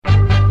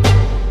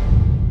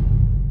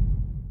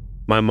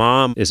My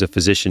mom is a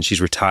physician. She's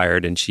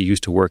retired, and she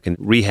used to work in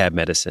rehab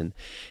medicine.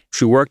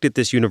 She worked at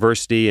this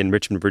university in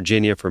Richmond,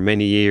 Virginia for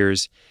many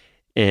years,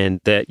 and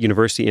that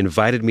university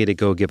invited me to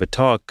go give a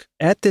talk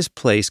at this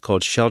place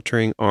called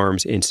Sheltering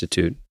Arms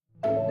Institute.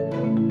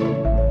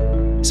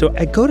 So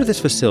I go to this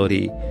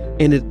facility,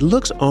 and it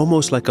looks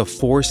almost like a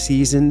Four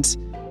Seasons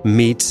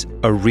meets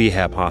a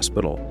rehab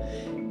hospital.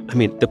 I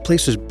mean, the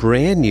place was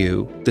brand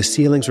new. The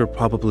ceilings were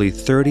probably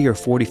 30 or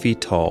 40 feet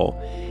tall.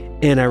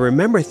 And I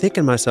remember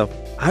thinking to myself,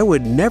 I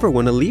would never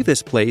want to leave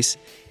this place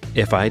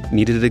if I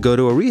needed to go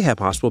to a rehab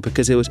hospital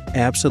because it was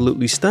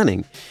absolutely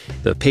stunning.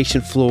 The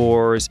patient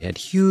floors had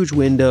huge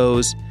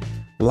windows,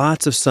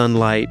 lots of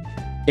sunlight,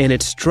 and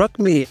it struck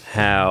me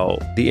how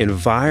the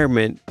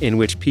environment in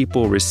which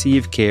people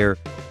receive care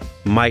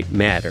might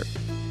matter.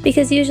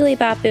 Because usually,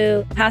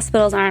 Bapu,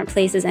 hospitals aren't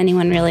places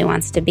anyone really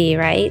wants to be,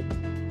 right?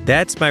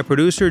 That's my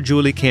producer,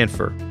 Julie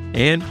Canfer.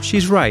 And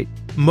she's right.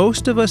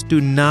 Most of us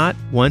do not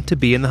want to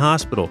be in the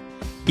hospital,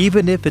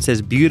 even if it's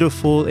as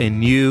beautiful and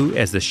new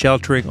as the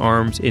Sheltering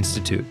Arms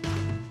Institute.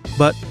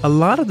 But a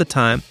lot of the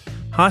time,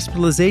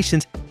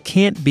 hospitalizations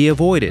can't be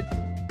avoided.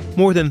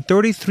 More than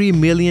 33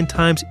 million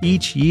times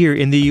each year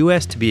in the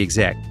U.S., to be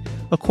exact,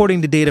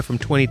 according to data from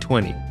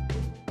 2020.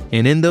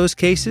 And in those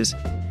cases,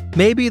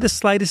 maybe the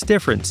slightest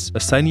difference, a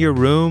sunnier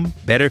room,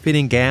 better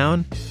fitting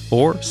gown,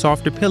 or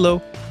softer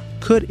pillow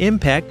could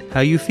impact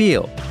how you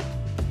feel.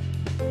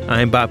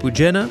 I'm Bapu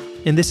Jena,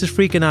 and this is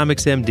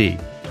Freakonomics MD.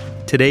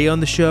 Today on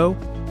the show,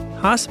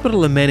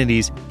 hospital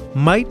amenities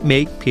might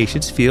make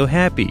patients feel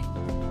happy,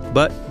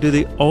 but do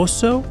they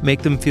also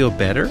make them feel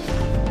better?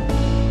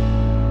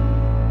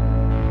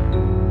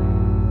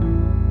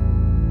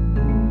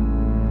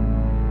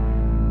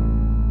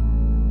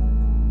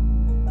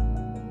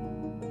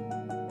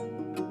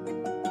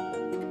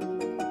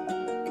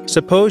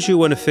 Suppose you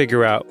want to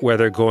figure out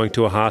whether going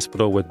to a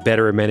hospital with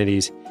better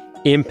amenities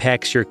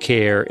impacts your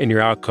care and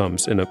your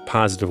outcomes in a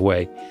positive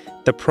way.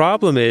 The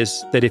problem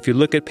is that if you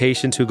look at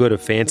patients who go to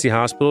fancy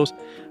hospitals,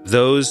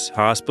 those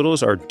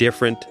hospitals are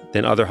different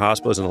than other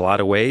hospitals in a lot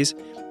of ways,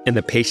 and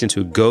the patients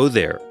who go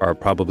there are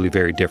probably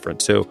very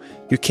different. So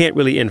you can't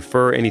really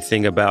infer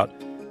anything about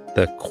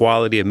the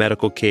quality of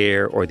medical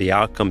care or the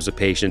outcomes of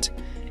patients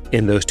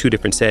in those two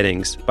different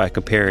settings by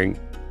comparing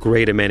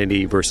great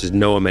amenity versus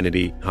no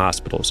amenity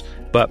hospitals.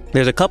 But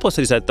there's a couple of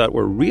studies I thought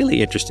were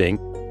really interesting.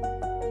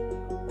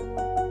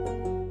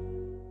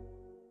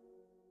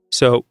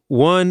 So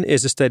one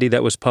is a study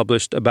that was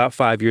published about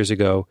 5 years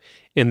ago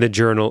in the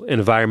journal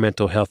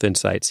Environmental Health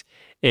Insights,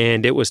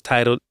 and it was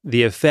titled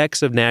The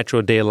Effects of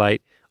Natural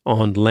Daylight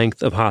on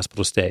Length of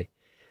Hospital Stay.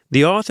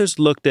 The authors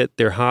looked at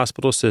their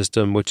hospital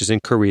system, which is in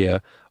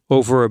Korea,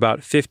 over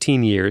about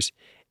 15 years,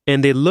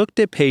 and they looked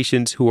at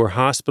patients who were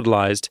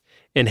hospitalized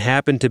and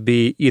happened to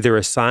be either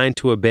assigned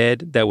to a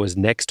bed that was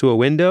next to a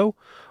window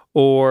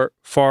or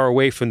far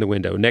away from the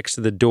window, next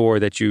to the door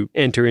that you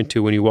enter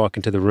into when you walk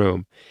into the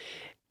room.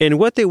 And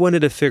what they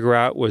wanted to figure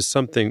out was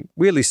something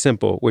really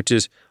simple, which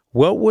is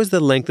what was the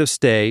length of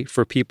stay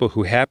for people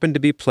who happened to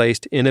be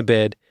placed in a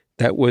bed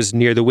that was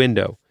near the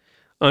window,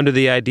 under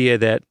the idea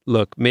that,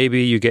 look,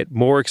 maybe you get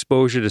more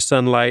exposure to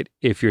sunlight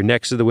if you're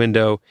next to the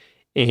window,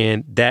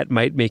 and that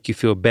might make you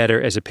feel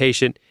better as a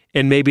patient,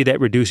 and maybe that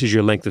reduces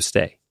your length of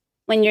stay.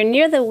 When you're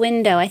near the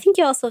window, I think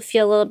you also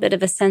feel a little bit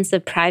of a sense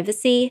of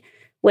privacy,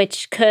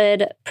 which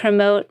could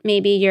promote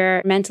maybe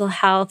your mental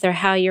health or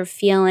how you're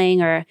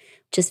feeling, or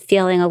just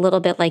feeling a little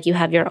bit like you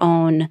have your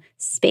own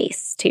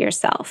space to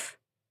yourself.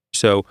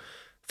 So,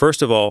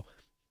 first of all,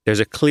 there's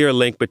a clear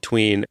link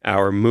between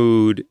our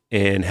mood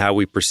and how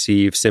we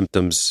perceive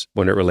symptoms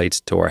when it relates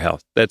to our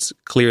health. That's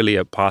clearly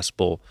a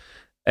possible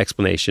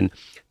explanation.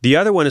 The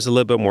other one is a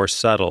little bit more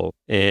subtle,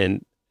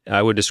 and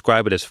I would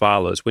describe it as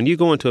follows. When you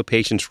go into a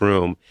patient's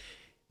room,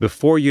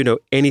 before you know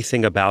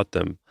anything about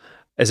them,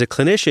 as a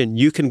clinician,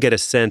 you can get a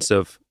sense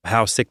of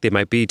how sick they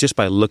might be just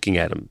by looking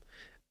at them.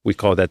 We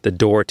call that the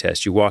door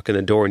test. You walk in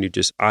the door and you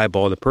just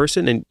eyeball the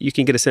person, and you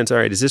can get a sense, all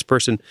right, is this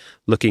person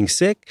looking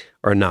sick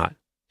or not?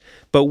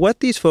 But what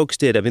these folks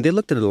did, I mean, they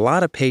looked at a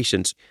lot of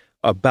patients,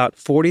 about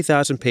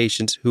 40,000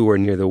 patients who were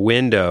near the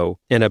window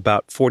and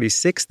about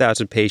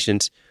 46,000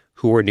 patients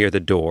who were near the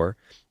door.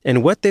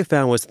 And what they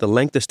found was the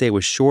length of stay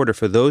was shorter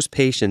for those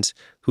patients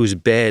whose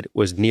bed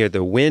was near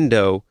the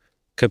window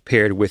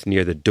compared with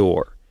near the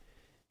door.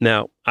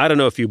 Now, I don't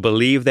know if you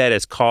believe that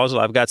as causal.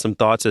 I've got some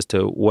thoughts as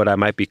to what I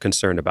might be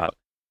concerned about.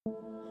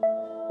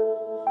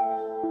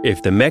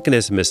 If the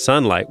mechanism is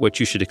sunlight, what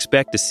you should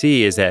expect to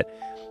see is that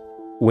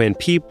when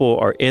people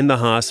are in the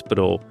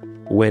hospital,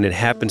 when it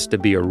happens to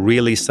be a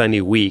really sunny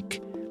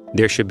week,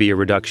 there should be a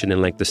reduction in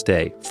length of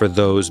stay for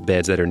those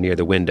beds that are near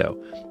the window.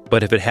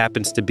 But if it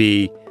happens to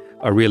be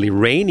a really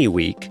rainy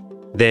week,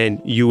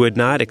 then you would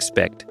not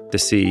expect to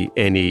see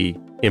any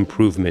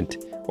improvement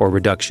or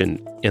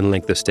reduction in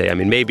length of stay. I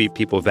mean, maybe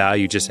people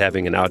value just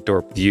having an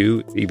outdoor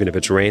view, even if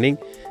it's raining.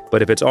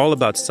 But if it's all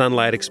about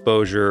sunlight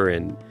exposure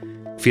and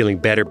feeling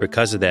better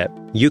because of that,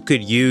 you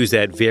could use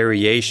that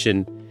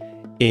variation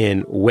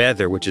in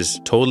weather, which is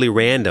totally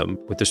random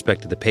with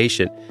respect to the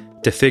patient,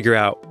 to figure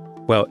out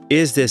well,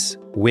 is this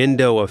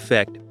window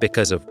effect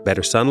because of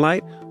better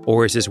sunlight,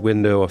 or is this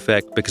window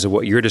effect because of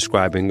what you're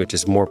describing, which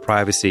is more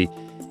privacy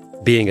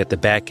being at the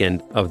back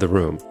end of the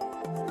room?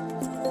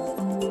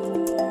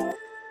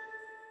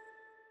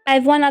 I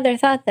have one other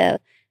thought, though.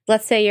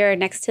 Let's say you're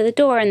next to the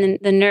door and then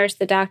the nurse,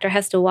 the doctor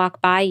has to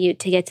walk by you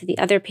to get to the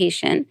other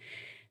patient.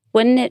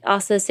 Wouldn't it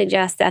also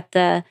suggest that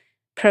the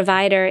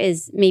provider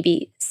is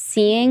maybe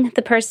seeing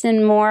the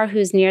person more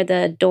who's near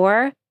the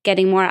door,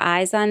 getting more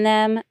eyes on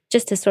them,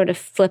 just to sort of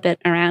flip it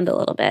around a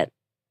little bit?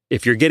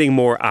 If you're getting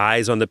more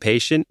eyes on the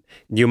patient,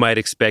 you might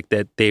expect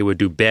that they would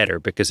do better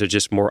because there's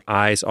just more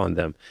eyes on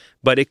them.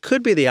 But it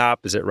could be the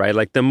opposite, right?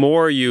 Like the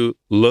more you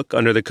look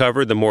under the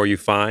cover, the more you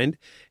find.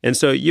 And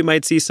so you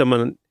might see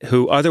someone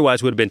who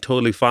otherwise would have been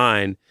totally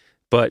fine,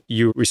 but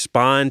you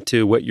respond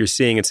to what you're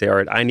seeing and say, all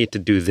right, I need to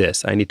do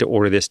this. I need to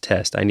order this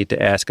test. I need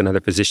to ask another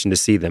physician to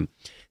see them.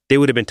 They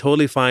would have been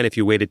totally fine if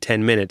you waited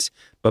 10 minutes,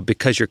 but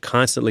because you're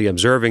constantly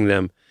observing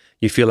them,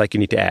 you feel like you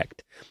need to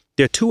act.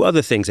 There are two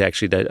other things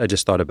actually that I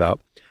just thought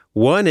about.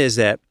 One is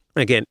that,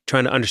 again,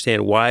 trying to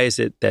understand why is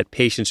it that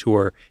patients who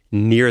are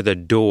near the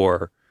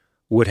door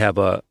would have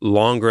a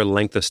longer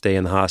length of stay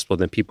in the hospital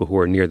than people who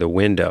are near the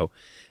window.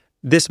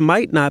 This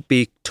might not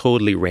be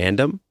totally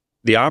random.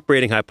 The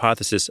operating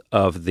hypothesis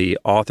of the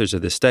authors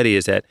of this study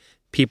is that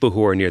people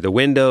who are near the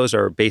windows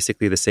are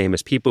basically the same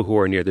as people who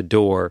are near the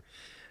door.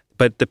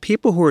 But the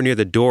people who are near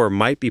the door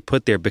might be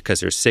put there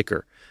because they're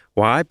sicker.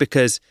 Why?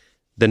 Because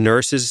the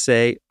nurses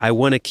say, I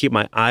want to keep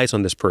my eyes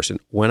on this person.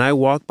 When I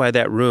walk by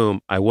that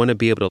room, I want to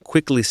be able to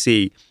quickly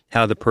see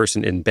how the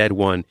person in bed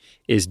 1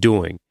 is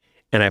doing.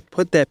 And I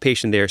put that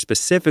patient there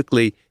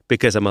specifically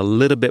because I'm a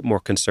little bit more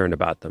concerned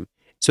about them.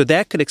 So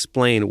that could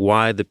explain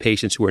why the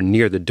patients who are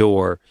near the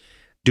door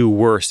do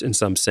worse in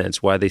some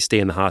sense, why they stay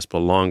in the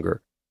hospital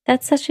longer.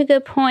 That's such a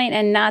good point,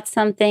 and not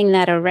something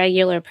that a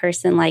regular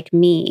person like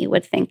me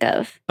would think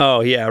of.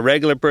 Oh, yeah, a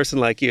regular person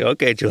like you.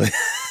 Okay, Julie.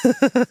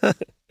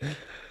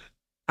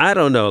 I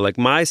don't know. Like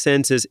my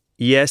sense is,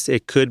 yes,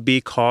 it could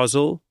be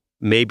causal.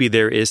 Maybe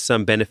there is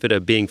some benefit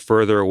of being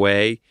further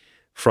away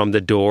from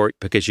the door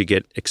because you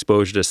get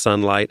exposure to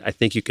sunlight. I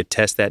think you could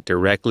test that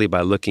directly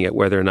by looking at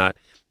whether or not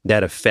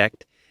that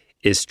effect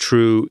is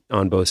true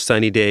on both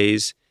sunny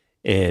days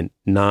and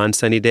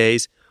non-sunny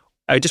days.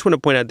 I just want to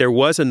point out there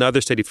was another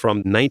study from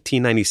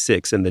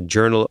 1996 in the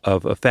Journal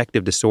of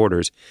Affective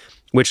Disorders,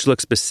 which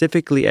looked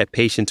specifically at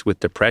patients with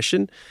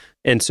depression.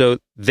 And so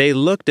they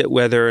looked at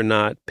whether or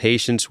not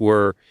patients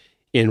were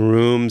in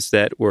rooms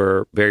that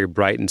were very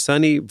bright and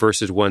sunny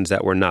versus ones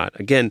that were not.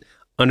 Again,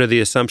 under the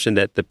assumption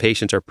that the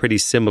patients are pretty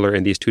similar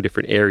in these two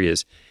different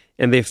areas.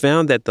 And they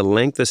found that the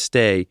length of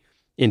stay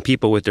in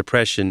people with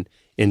depression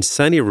in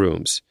sunny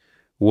rooms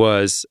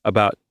was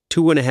about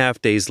 2.5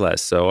 days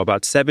less. So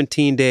about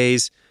 17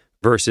 days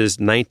versus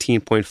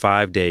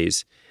 19.5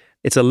 days.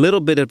 It's a little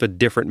bit of a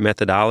different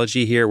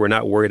methodology here. We're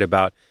not worried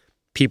about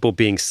people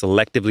being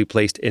selectively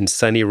placed in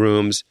sunny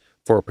rooms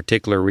for a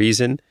particular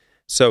reason.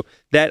 So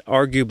that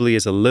arguably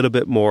is a little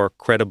bit more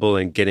credible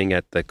in getting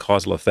at the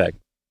causal effect.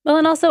 Well,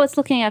 and also it's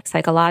looking at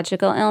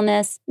psychological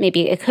illness.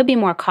 Maybe it could be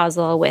more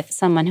causal with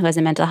someone who has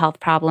a mental health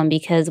problem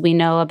because we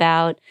know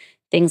about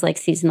things like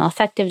seasonal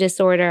affective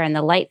disorder and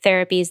the light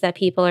therapies that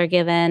people are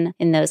given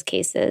in those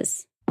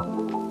cases.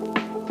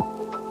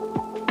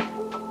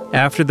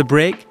 After the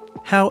break,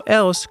 how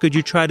else could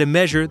you try to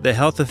measure the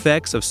health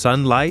effects of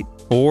sunlight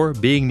or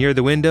being near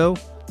the window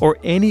or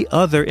any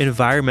other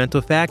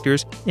environmental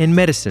factors in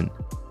medicine?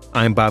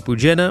 I'm Bapu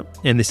Jena,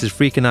 and this is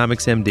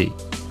Freakonomics MD.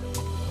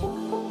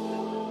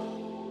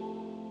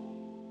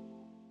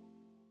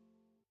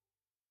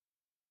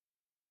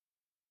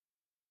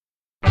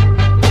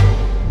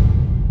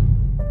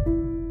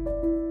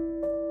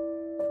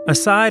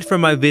 Aside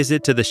from my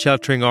visit to the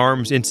Sheltering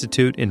Arms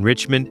Institute in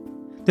Richmond,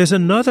 there's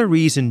another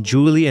reason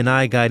Julie and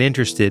I got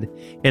interested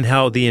in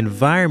how the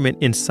environment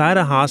inside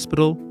a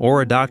hospital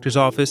or a doctor's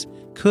office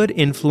could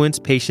influence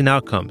patient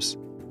outcomes.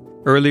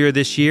 Earlier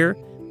this year,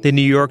 the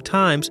New York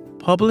Times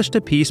published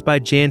a piece by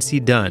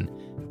Jancy Dunn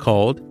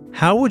called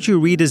How Would You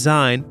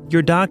Redesign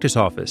Your Doctor's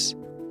Office?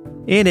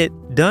 In it,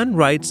 Dunn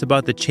writes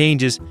about the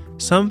changes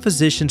some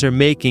physicians are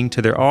making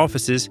to their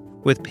offices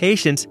with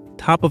patients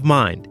top of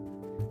mind.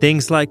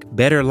 Things like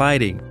better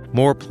lighting,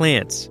 more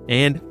plants,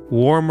 and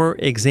warmer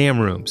exam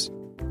rooms.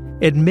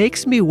 It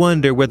makes me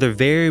wonder whether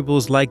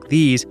variables like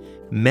these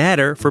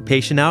matter for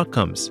patient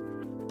outcomes,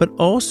 but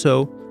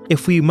also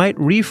if we might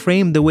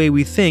reframe the way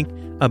we think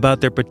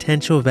about their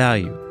potential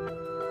value.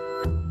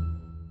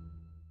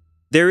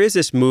 There is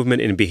this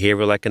movement in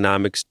behavioral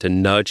economics to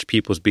nudge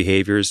people's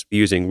behaviors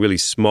using really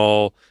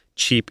small,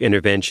 cheap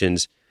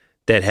interventions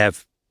that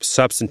have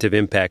substantive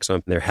impacts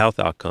on their health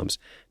outcomes.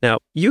 Now,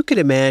 you could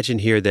imagine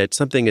here that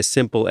something as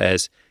simple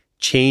as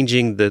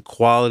changing the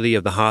quality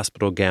of the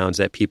hospital gowns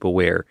that people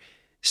wear,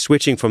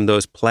 switching from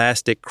those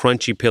plastic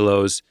crunchy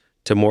pillows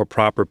to more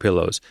proper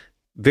pillows.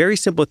 Very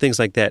simple things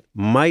like that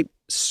might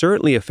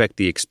certainly affect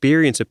the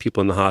experience of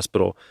people in the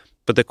hospital,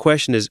 but the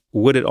question is,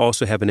 would it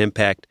also have an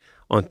impact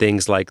on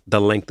things like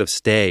the length of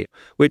stay,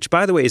 which,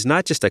 by the way, is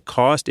not just a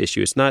cost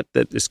issue. It's not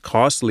that it's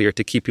costlier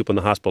to keep people in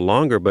the hospital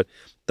longer, but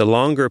the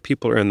longer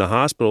people are in the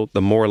hospital,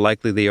 the more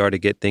likely they are to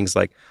get things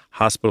like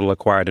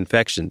hospital-acquired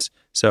infections.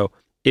 So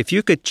if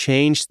you could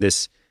change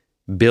this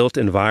built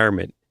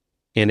environment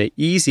in an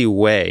easy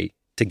way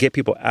to get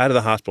people out of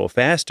the hospital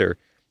faster,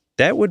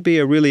 that would be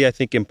a really, I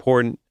think,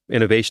 important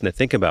innovation to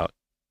think about.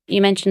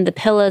 You mentioned the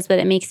pillows, but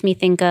it makes me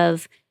think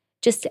of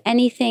just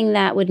anything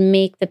that would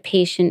make the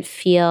patient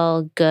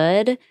feel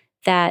good,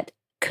 that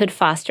could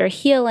foster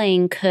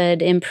healing,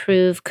 could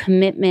improve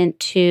commitment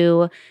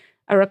to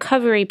a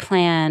recovery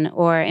plan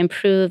or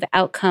improve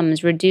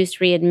outcomes, reduce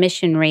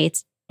readmission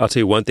rates. I'll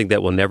tell you one thing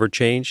that will never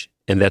change,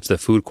 and that's the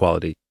food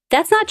quality.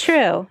 That's not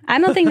true. I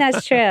don't think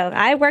that's true.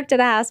 I worked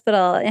at a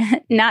hospital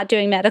not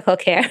doing medical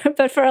care,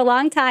 but for a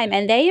long time,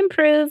 and they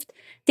improved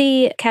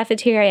the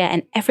cafeteria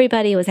and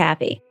everybody was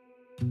happy.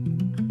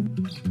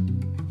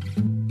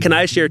 Can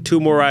I share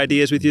two more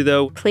ideas with you,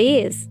 though?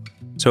 Please.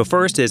 So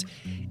first is,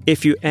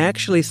 if you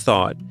actually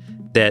thought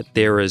that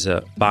there is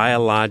a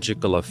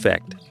biological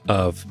effect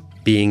of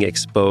being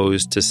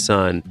exposed to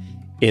sun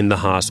in the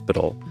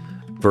hospital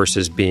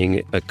versus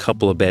being a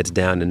couple of beds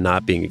down and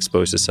not being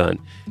exposed to sun,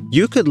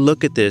 you could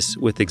look at this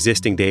with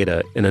existing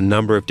data in a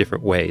number of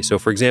different ways. So,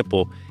 for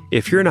example,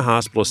 if you're in a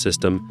hospital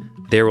system,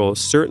 there will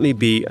certainly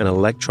be an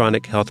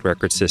electronic health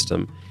record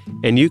system,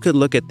 and you could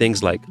look at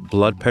things like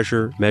blood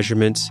pressure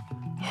measurements,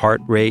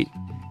 heart rate.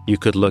 You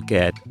could look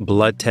at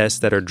blood tests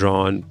that are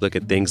drawn, look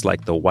at things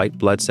like the white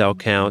blood cell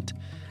count.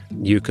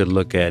 You could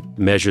look at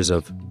measures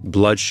of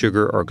blood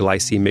sugar or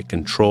glycemic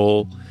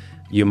control.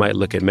 You might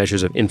look at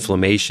measures of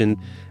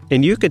inflammation.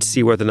 And you could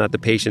see whether or not the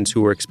patients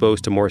who were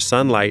exposed to more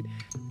sunlight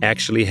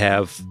actually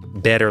have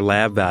better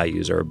lab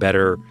values or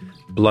better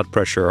blood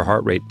pressure or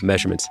heart rate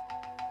measurements.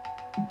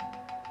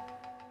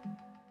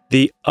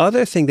 The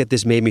other thing that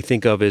this made me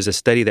think of is a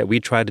study that we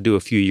tried to do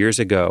a few years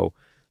ago.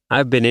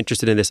 I've been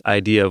interested in this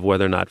idea of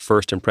whether or not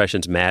first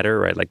impressions matter,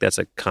 right? Like that's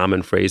a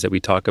common phrase that we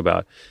talk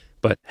about,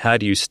 but how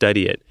do you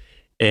study it?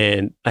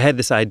 And I had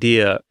this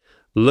idea,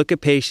 look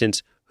at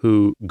patients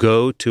who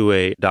go to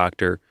a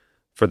doctor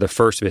for the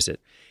first visit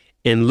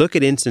and look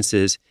at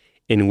instances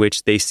in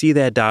which they see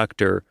that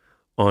doctor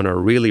on a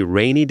really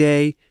rainy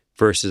day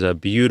versus a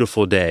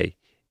beautiful day,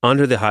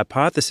 under the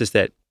hypothesis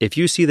that if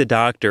you see the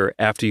doctor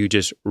after you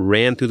just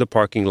ran through the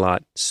parking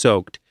lot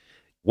soaked,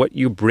 what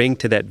you bring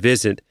to that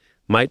visit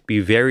might be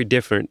very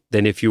different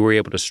than if you were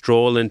able to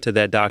stroll into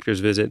that doctor's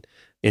visit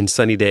in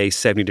sunny day,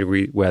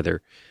 70-degree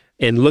weather.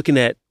 And looking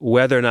at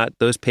whether or not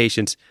those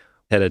patients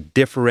had a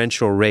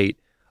differential rate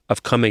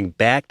of coming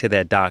back to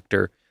that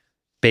doctor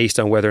based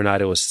on whether or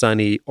not it was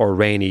sunny or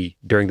rainy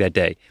during that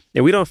day.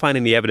 And we don't find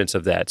any evidence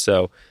of that.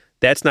 So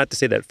that's not to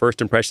say that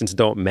first impressions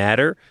don't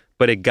matter,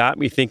 but it got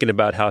me thinking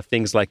about how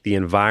things like the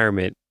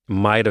environment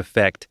might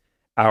affect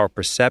our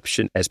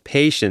perception as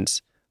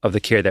patients of the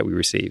care that we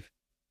receive.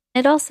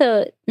 It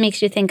also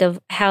makes you think of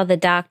how the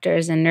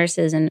doctors and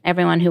nurses and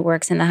everyone who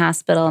works in the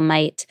hospital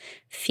might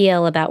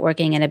feel about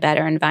working in a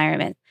better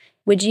environment.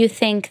 Would you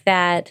think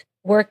that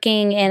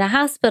working in a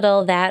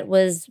hospital that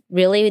was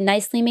really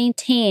nicely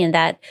maintained,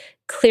 that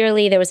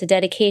clearly there was a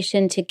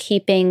dedication to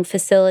keeping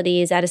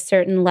facilities at a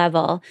certain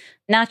level,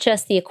 not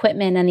just the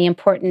equipment and the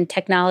important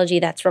technology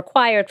that's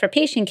required for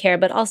patient care,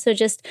 but also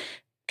just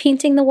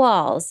painting the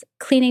walls,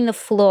 cleaning the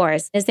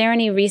floors? Is there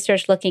any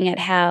research looking at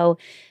how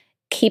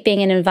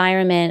keeping an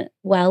environment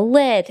well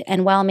lit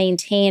and well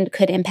maintained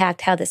could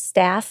impact how the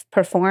staff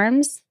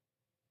performs?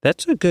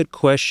 That's a good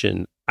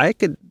question. I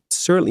could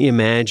certainly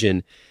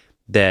imagine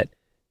that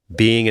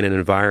being in an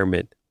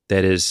environment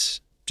that is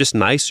just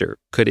nicer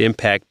could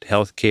impact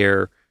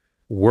healthcare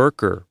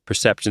worker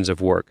perceptions of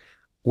work.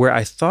 Where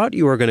I thought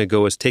you were going to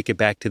go is take it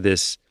back to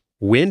this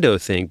window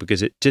thing,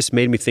 because it just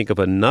made me think of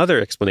another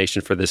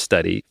explanation for this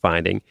study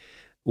finding.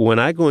 When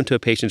I go into a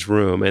patient's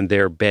room and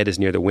their bed is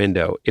near the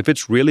window, if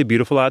it's really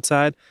beautiful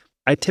outside,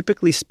 I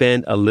typically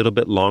spend a little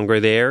bit longer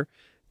there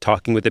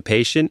talking with the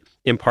patient,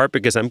 in part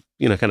because I'm,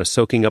 kind of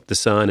soaking up the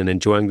sun and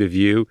enjoying the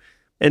view.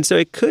 And so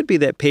it could be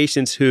that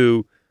patients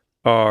who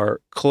are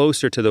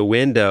closer to the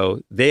window,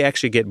 they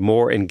actually get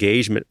more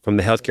engagement from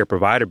the healthcare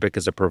provider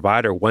because the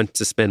provider wants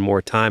to spend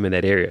more time in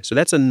that area. So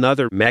that's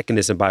another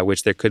mechanism by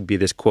which there could be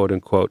this quote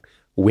unquote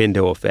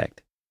window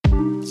effect.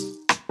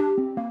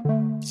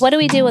 What do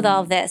we do with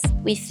all of this?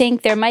 We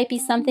think there might be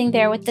something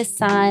there with the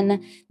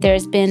sun.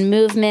 There's been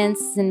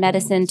movements in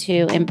medicine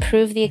to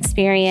improve the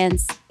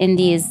experience in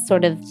these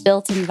sort of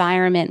built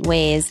environment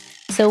ways.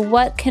 So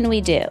what can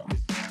we do?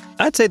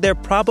 I'd say there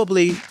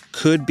probably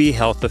could be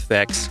health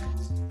effects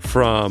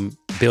from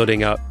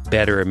building up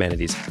better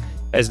amenities.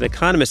 As an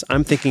economist,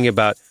 I'm thinking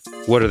about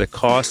what are the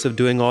costs of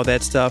doing all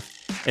that stuff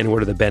and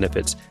what are the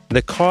benefits.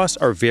 The costs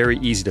are very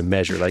easy to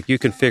measure. Like you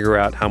can figure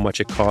out how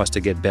much it costs to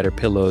get better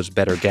pillows,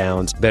 better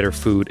gowns, better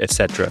food,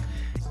 etc.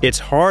 It's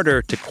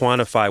harder to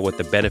quantify what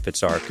the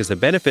benefits are, because the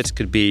benefits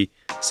could be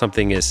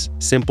something as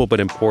simple but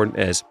important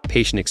as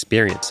patient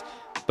experience.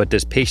 But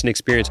does patient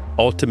experience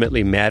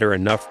ultimately matter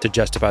enough to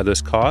justify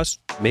those costs?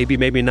 Maybe,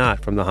 maybe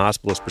not from the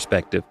hospital's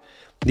perspective.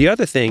 The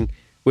other thing,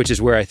 which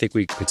is where I think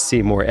we could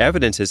see more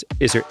evidence, is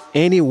there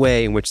any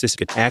way in which this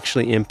could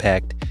actually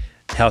impact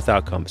health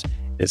outcomes?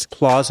 It's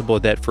plausible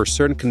that for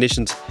certain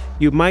conditions,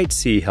 you might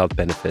see health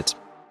benefits.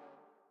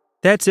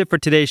 That's it for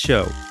today's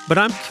show. But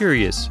I'm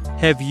curious,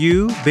 have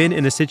you been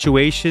in a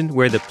situation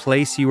where the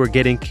place you were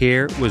getting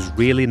care was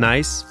really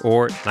nice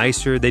or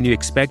nicer than you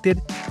expected?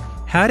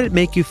 How did it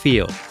make you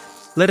feel?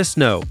 Let us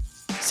know.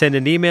 Send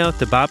an email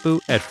to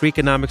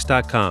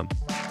bapu@freakonomics.com.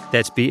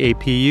 That's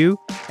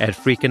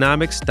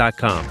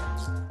BAPU@freakonomics.com.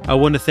 I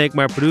want to thank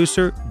my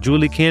producer,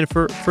 Julie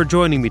Canfer, for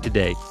joining me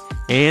today.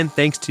 And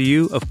thanks to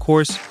you, of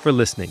course, for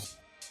listening.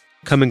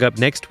 Coming up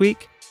next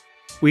week,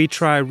 we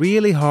try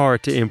really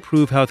hard to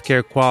improve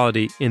healthcare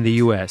quality in the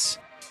U.S.,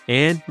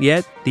 and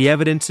yet the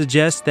evidence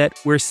suggests that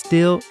we're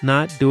still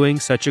not doing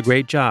such a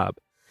great job.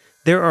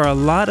 There are a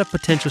lot of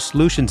potential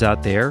solutions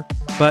out there,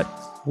 but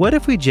what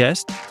if we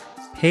just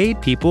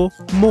paid people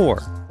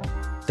more?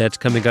 That's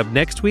coming up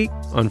next week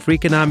on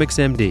Freakonomics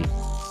MD.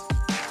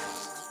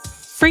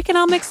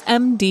 Freakonomics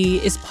MD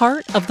is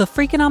part of the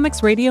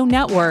Freakonomics Radio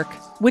Network,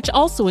 which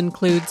also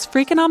includes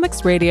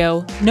Freakonomics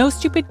Radio, No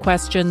Stupid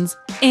Questions,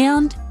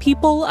 and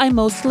People I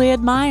Mostly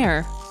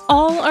Admire.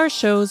 All our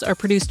shows are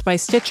produced by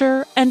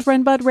Stitcher and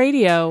Renbud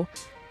Radio.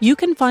 You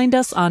can find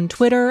us on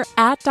Twitter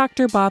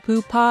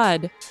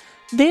 @DrBapuPod.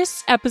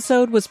 This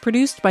episode was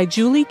produced by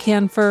Julie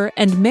Canfer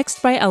and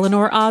mixed by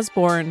Eleanor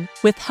Osborne,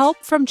 with help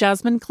from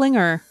Jasmine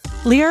Klinger.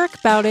 Lyric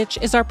Bowditch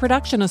is our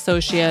production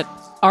associate.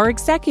 Our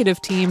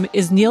executive team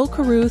is Neil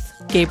Carruth,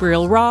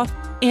 Gabriel Roth,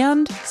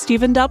 and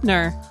Stephen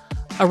Dubner.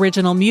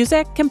 Original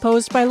music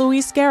composed by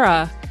Luis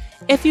Guerra.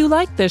 If you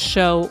like this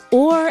show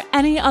or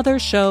any other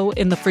show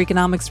in the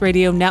Freakonomics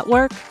Radio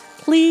Network,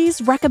 please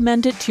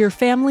recommend it to your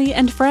family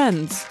and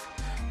friends.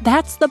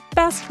 That's the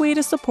best way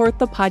to support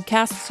the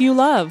podcasts you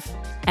love.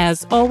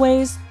 As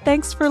always,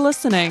 thanks for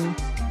listening.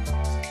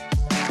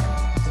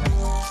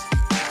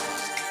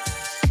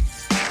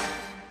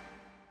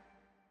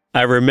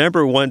 I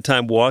remember one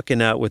time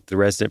walking out with the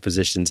resident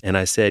physicians, and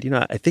I said,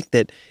 I think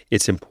that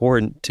it's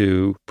important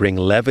to bring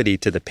levity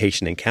to the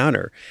patient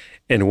encounter.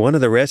 And one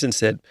of the residents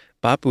said,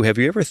 Bapu, have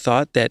you ever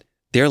thought that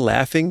they're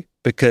laughing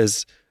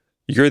because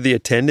you're the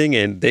attending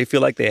and they feel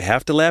like they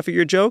have to laugh at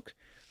your joke?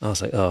 I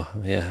was like, oh,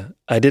 yeah.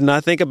 I did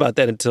not think about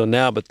that until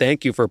now, but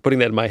thank you for putting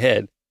that in my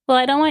head. Well,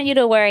 I don't want you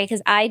to worry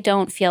because I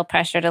don't feel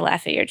pressure to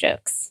laugh at your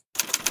jokes.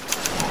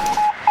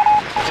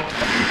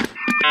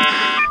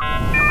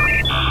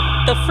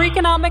 The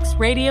Freakonomics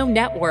Radio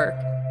Network,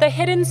 the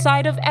hidden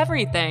side of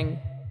everything.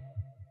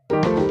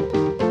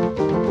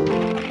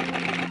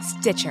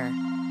 Stitcher.